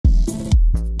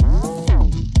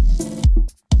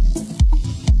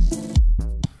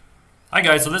Hi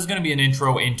guys, so this is going to be an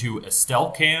intro into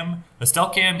ESTLCAM.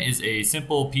 ESTLCAM is a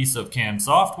simple piece of CAM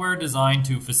software designed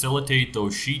to facilitate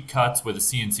those sheet cuts with a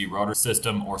CNC router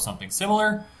system or something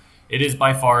similar. It is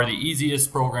by far the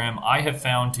easiest program I have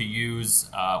found to use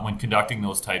when conducting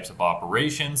those types of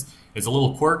operations. It's a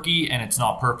little quirky and it's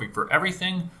not perfect for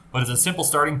everything, but as a simple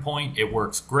starting point, it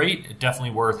works great. It's definitely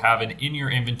worth having in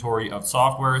your inventory of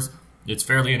softwares. It's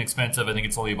fairly inexpensive. I think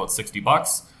it's only about 60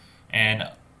 bucks. And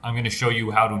I'm going to show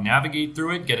you how to navigate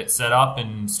through it, get it set up,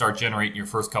 and start generating your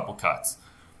first couple cuts.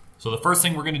 So the first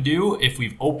thing we're going to do, if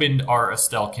we've opened our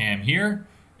ESTLCAM here,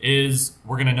 is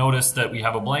we're going to notice that we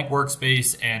have a blank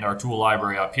workspace and our tool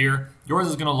library up here. Yours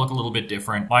is going to look a little bit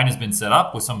different. Mine has been set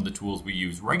up with some of the tools we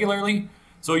use regularly,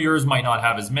 so yours might not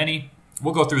have as many.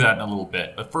 We'll go through that in a little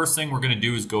bit. But first thing we're going to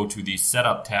do is go to the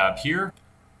Setup tab here.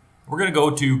 We're going to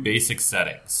go to Basic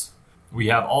Settings. We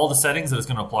have all the settings that it's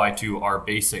going to apply to our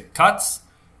basic cuts.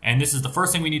 And this is the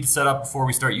first thing we need to set up before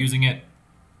we start using it.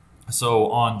 So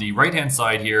on the right-hand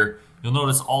side here, you'll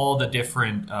notice all the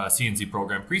different CNC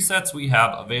program presets we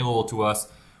have available to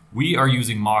us. We are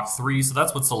using Mach 3, so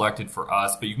that's what's selected for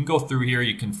us. But you can go through here,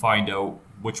 you can find out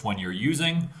which one you're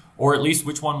using, or at least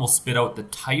which one will spit out the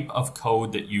type of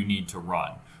code that you need to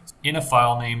run. In a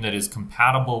file name that is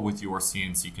compatible with your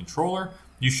CNC controller,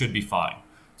 you should be fine.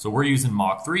 So we're using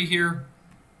Mach 3 here.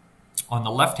 On the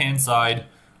left-hand side,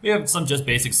 we have some just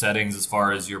basic settings as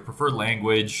far as your preferred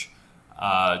language,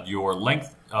 your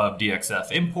length of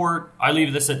DXF import. I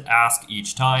leave this at ask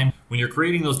each time. When you're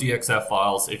creating those DXF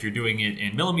files, if you're doing it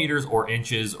in millimeters or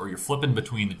inches, or you're flipping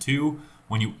between the two,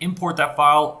 when you import that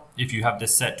file, if you have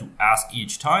this set to ask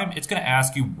each time, it's going to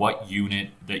ask you what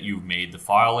unit that you've made the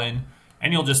file in,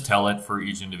 and you'll just tell it for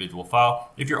each individual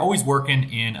file. If you're always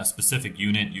working in a specific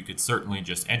unit, you could certainly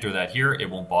just enter that here. It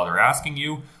won't bother asking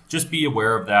you. Just be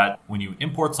aware of that. When you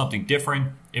import something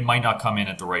different, it might not come in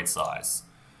at the right size.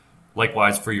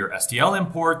 Likewise for your STL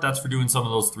import, that's for doing some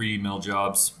of those 3D mill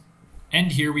jobs.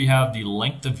 And here we have the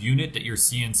length of unit that your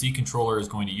CNC controller is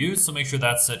going to use. So make sure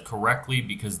that's set correctly,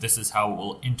 because this is how it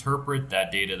will interpret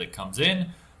that data that comes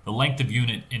in. The length of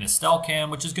unit in ESTLCAM,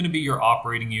 which is going to be your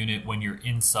operating unit when you're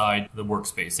inside the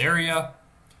workspace area.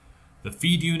 The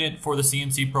feed unit for the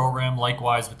CNC program,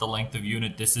 likewise with the length of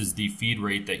unit, this is the feed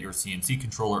rate that your CNC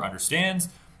controller understands.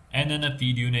 And then a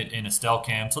feed unit in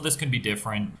ESTLCAM, so this can be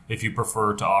different if you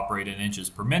prefer to operate in inches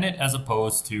per minute as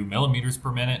opposed to millimeters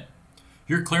per minute.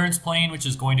 Your clearance plane, which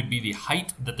is going to be the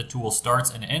height that the tool starts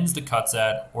and ends the cuts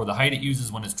at, or the height it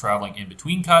uses when it's traveling in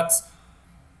between cuts.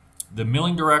 The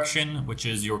milling direction, which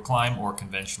is your climb or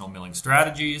conventional milling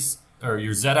strategies, or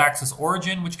your Z-axis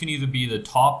origin, which can either be the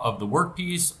top of the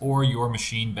workpiece or your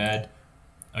machine bed,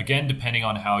 again, depending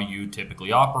on how you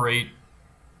typically operate.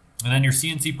 And then your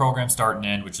CNC program start and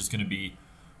end, which is going to be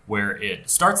where it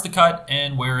starts the cut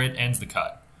and where it ends the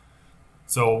cut.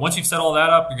 So once you've set all that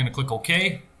up, you're going to click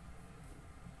OK.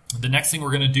 The next thing we're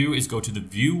going to do is go to the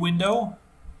View window,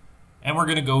 and we're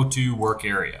going to go to Work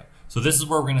Area. So this is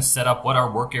where we're going to set up what our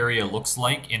work area looks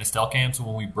like in ESTLCAM. So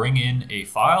when we bring in a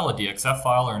file, a DXF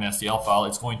file or an STL file,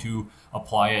 it's going to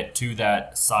apply it to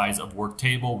that size of work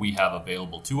table we have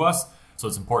available to us. So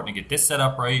it's important to get this set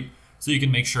up right, so you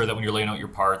can make sure that when you're laying out your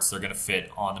parts, they're going to fit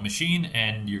on the machine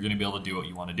and you're going to be able to do what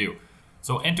you want to do.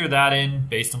 So enter that in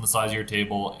based on the size of your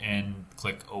table and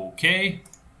click OK.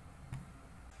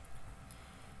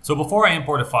 So before I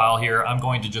import a file here, I'm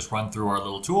going to just run through our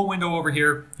little tool window over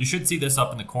here. You should see this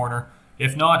up in the corner.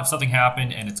 If not, if something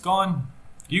happened and it's gone,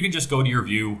 you can just go to your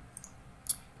view,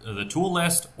 the tool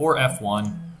list, or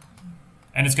F1,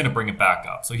 and it's going to bring it back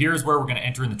up. So here's where we're going to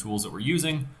enter in the tools that we're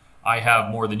using. I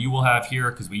have more than you will have here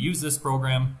because we use this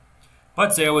program.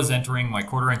 But say I was entering my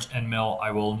 1/4 inch end mill, I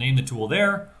will name the tool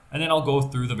there, and then I'll go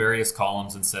through the various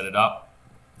columns and set it up.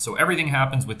 So everything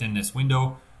happens within this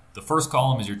window. The first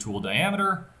column is your tool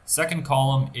diameter. Second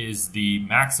column is the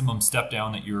maximum step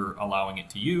down that you're allowing it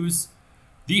to use.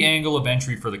 The angle of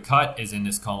entry for the cut is in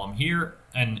this column here.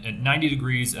 And at 90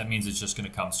 degrees, that means it's just going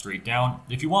to come straight down.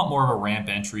 If you want more of a ramp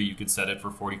entry, you could set it for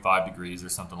 45 degrees or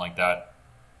something like that.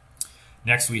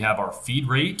 Next, we have our feed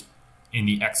rate in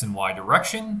the X and Y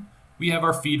direction. We have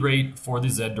our feed rate for the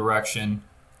Z direction,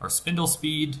 our spindle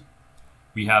speed.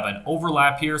 We have an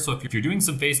overlap here. So if you're doing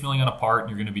some face milling on a part and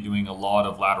you're going to be doing a lot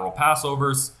of lateral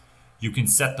passovers, you can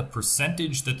set the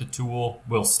percentage that the tool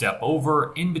will step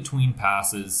over in between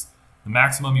passes. The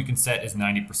maximum you can set is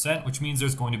 90%, which means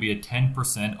there's going to be a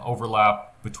 10%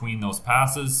 overlap between those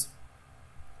passes.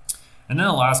 And then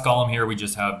the last column here, we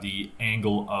just have the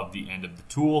angle of the end of the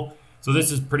tool. So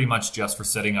this is pretty much just for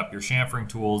setting up your chamfering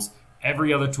tools.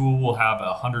 Every other tool will have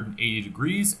 180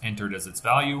 degrees entered as its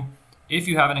value. If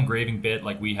you have an engraving bit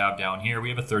like we have down here, we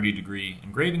have a 30-degree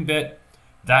engraving bit.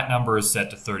 That number is set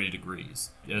to 30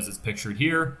 degrees. As it's pictured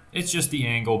here, it's just the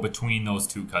angle between those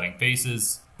two cutting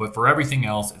faces. But for everything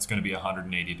else, it's going to be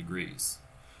 180 degrees.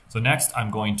 So next,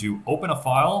 I'm going to open a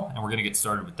file, and we're going to get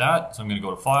started with that. So I'm going to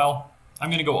go to File. I'm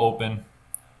going to go Open.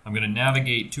 I'm going to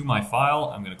navigate to my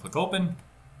file. I'm going to click Open.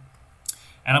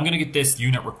 And I'm going to get this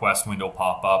unit request window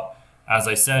pop up. As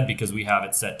I said, because we have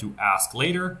it set to Ask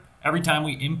Later, every time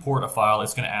we import a file,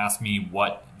 it's going to ask me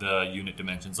what the unit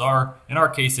dimensions are. In our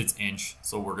case, it's inch.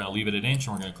 So we're going to leave it at inch,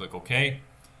 and we're going to click OK.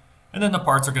 And then the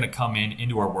parts are going to come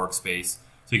into our workspace.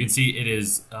 So you can see it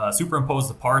is superimposed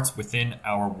the parts within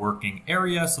our working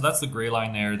area. So that's the gray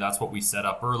line there. That's what we set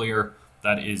up earlier.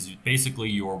 That is basically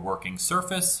your working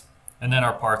surface. And then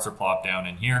our parts are plopped down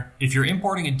in here. If you're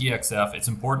importing a DXF, it's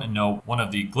important to know one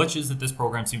of the glitches that this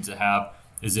program seems to have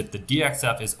is if the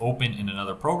DXF is open in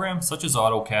another program, such as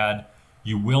AutoCAD,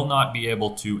 you will not be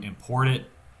able to import it.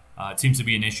 It seems to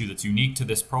be an issue that's unique to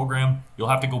this program. You'll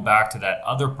have to go back to that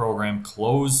other program,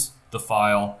 close the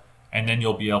file, and then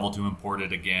you'll be able to import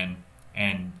it again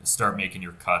and start making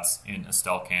your cuts in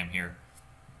ESTLCAM here.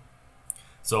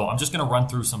 So I'm just going to run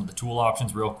through some of the tool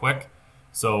options real quick.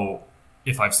 So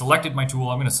if I've selected my tool,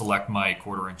 I'm going to select my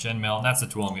 1/4" end mill, and that's the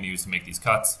tool I'm going to use to make these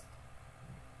cuts.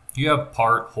 You have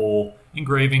part, hole,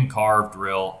 engraving, carve,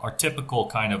 drill, are typical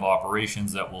kind of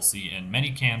operations that we'll see in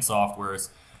many CAM softwares.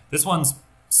 This one's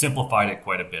simplified it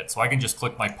quite a bit. So I can just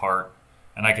click my part,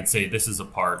 and I could say this is a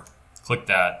part, click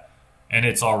that, and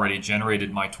it's already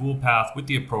generated my tool path with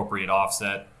the appropriate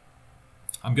offset.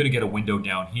 I'm going to get a window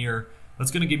down here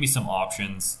that's going to give me some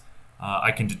options.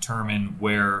 I can determine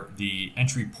where the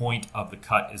entry point of the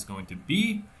cut is going to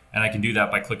be, and I can do that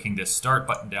by clicking this start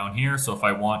button down here. So if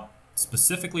I want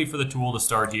specifically for the tool to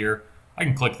start here, I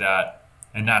can click that,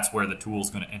 and that's where the tool is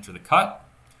going to enter the cut.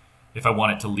 If I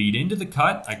want it to lead into the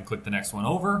cut, I can click the next one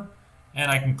over, and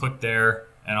I can click there,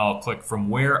 and I'll click from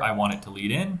where I want it to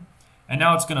lead in. And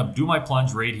now it's going to do my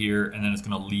plunge right here, and then it's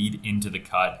going to lead into the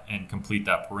cut and complete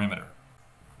that perimeter.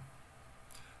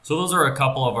 So those are a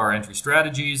couple of our entry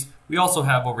strategies. We also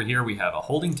have over here, we have a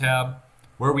holding tab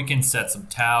where we can set some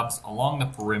tabs along the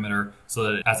perimeter so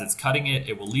that as it's cutting it,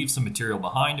 it will leave some material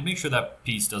behind to make sure that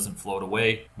piece doesn't float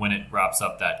away when it wraps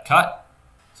up that cut.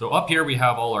 So up here we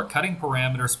have all our cutting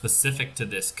parameters specific to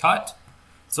this cut.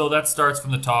 So that starts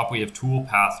from the top, we have tool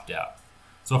path depth.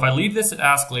 So if I leave this at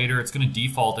Ask Later, it's going to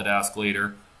default at Ask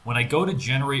Later. When I go to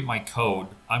generate my code,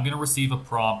 I'm going to receive a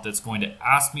prompt that's going to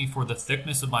ask me for the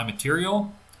thickness of my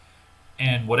material,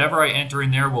 and whatever I enter in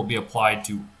there will be applied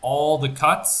to all the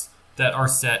cuts that are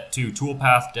set to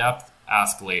toolpath depth,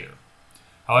 Ask Later.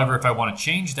 However, if I want to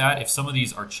change that, if some of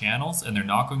these are channels and they're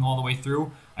not going all the way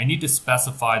through, I need to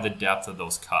specify the depth of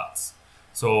those cuts.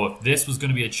 So if this was going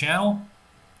to be a channel,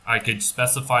 I could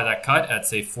specify that cut at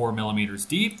say 4 millimeters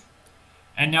deep.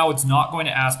 And now it's not going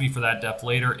to ask me for that depth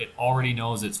later. It already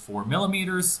knows it's 4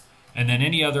 millimeters. And then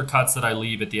any other cuts that I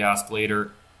leave at the Ask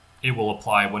Later, it will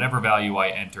apply whatever value I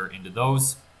enter into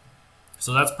those.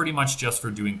 So that's pretty much just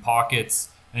for doing pockets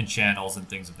and channels and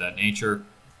things of that nature.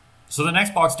 So the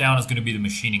next box down is going to be the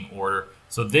machining order.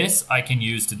 So this I can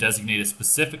use to designate a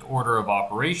specific order of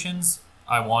operations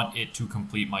I want it to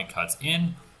complete my cuts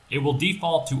in. It will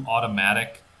default to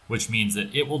automatic, which means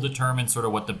that it will determine sort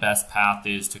of what the best path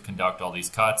is to conduct all these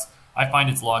cuts. I find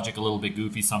its logic a little bit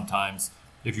goofy sometimes.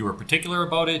 If you were particular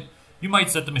about it, you might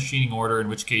set the machining order, in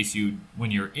which case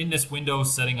when you're in this window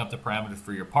setting up the parameters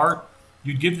for your part,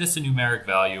 you'd give this a numeric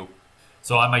value.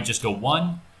 So I might just go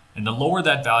 1, and the lower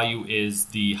that value is,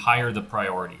 the higher the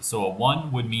priority. So a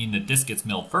 1 would mean that this gets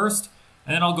milled first,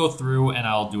 and then I'll go through and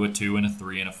I'll do a 2 and a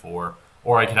 3 and a 4,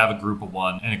 or I could have a group of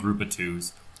 1 and a group of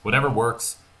 2s. Whatever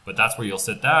works, but that's where you'll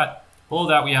set that. Below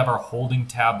that we have our holding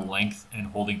tab length and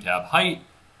holding tab height.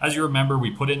 As you remember,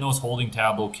 we put in those holding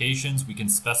tab locations. We can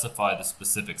specify the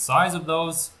specific size of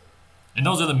those. And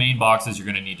those are the main boxes you're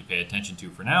going to need to pay attention to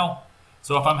for now.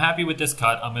 So if I'm happy with this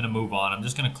cut, I'm going to move on. I'm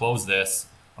just going to close this.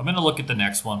 I'm going to look at the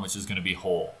next one, which is going to be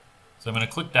hole. So I'm going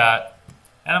to click that,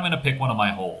 and I'm going to pick one of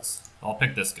my holes. I'll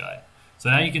pick this guy. So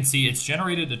now you can see it's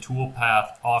generated a tool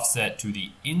path offset to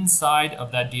the inside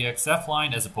of that DXF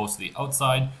line as opposed to the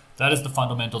outside. That is the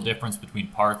fundamental difference between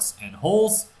parts and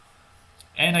holes.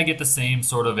 And I get the same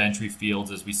sort of entry fields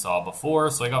as we saw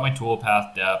before. So I got my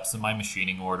toolpath depths and my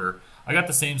machining order. I got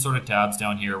the same sort of tabs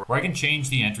down here where I can change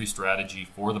the entry strategy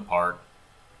for the part.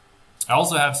 I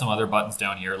also have some other buttons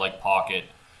down here like pocket.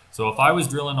 So if I was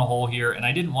drilling a hole here and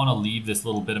I didn't want to leave this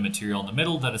little bit of material in the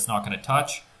middle that it's not going to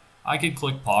touch, I could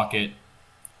click pocket,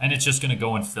 and it's just going to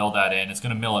go and fill that in. It's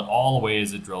going to mill it all the way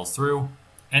as it drills through.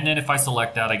 And then if I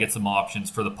select that, I get some options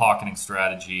for the pocketing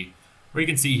strategy, Where you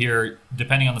can see here,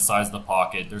 depending on the size of the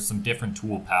pocket, there's some different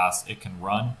tool paths it can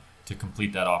run to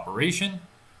complete that operation.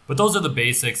 But those are the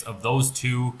basics of those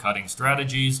two cutting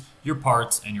strategies, your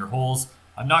parts and your holes.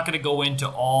 I'm not going to go into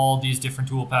all these different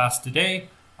tool paths today.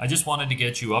 I just wanted to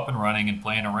get you up and running and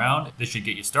playing around. This should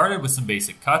get you started with some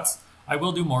basic cuts. I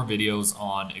will do more videos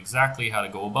on exactly how to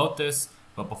go about this.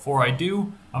 But before I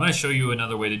do, I'm going to show you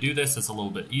another way to do this that's a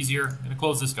little bit easier. I'm going to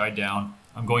close this guy down.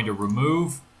 I'm going to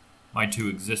remove my two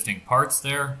existing parts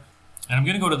there. And I'm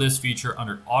going to go to this feature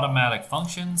under Automatic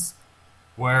Functions,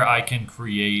 where I can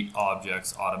create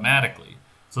objects automatically.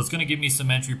 So it's going to give me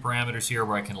some entry parameters here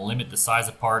where I can limit the size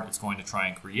of part it's going to try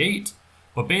and create.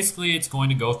 But basically it's going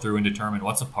to go through and determine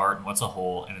what's a part and what's a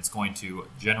hole, and it's going to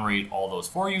generate all those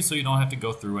for you so you don't have to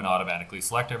go through and automatically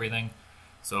select everything.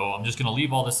 So I'm just going to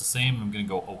leave all this the same. I'm going to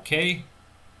go OK.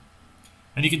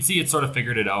 And you can see it sort of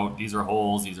figured it out. These are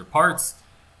holes, these are parts,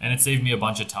 and it saved me a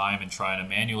bunch of time in trying to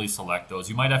manually select those.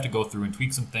 You might have to go through and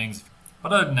tweak some things,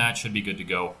 but other than that, should be good to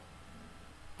go.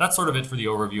 That's sort of it for the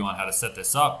overview on how to set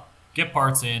this up, get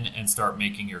parts in, and start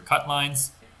making your cut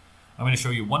lines. I'm going to show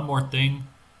you one more thing,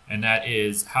 and that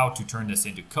is how to turn this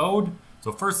into code.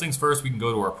 So first things first, we can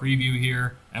go to our preview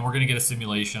here, and we're going to get a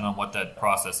simulation on what that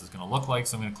process is going to look like.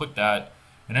 So I'm going to click that.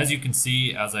 And as you can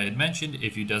see, as I had mentioned,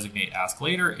 if you designate Ask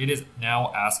Later, it is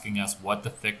now asking us what the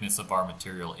thickness of our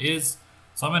material is.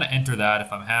 So I'm going to enter that.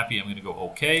 If I'm happy, I'm going to go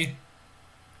OK.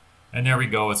 And there we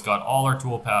go. It's got all our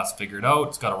tool paths figured out.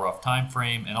 It's got a rough time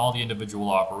frame and all the individual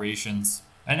operations.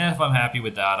 And then if I'm happy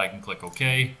with that, I can click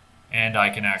OK. And I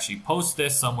can actually post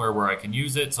this somewhere where I can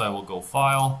use it. So I will go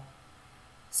File,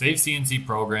 Save CNC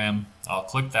Program. I'll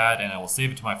click that and I will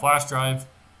save it to my flash drive,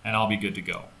 and I'll be good to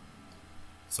go.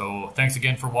 So thanks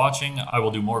again for watching. I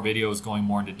will do more videos going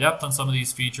more into depth on some of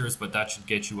these features, but that should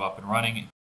get you up and running.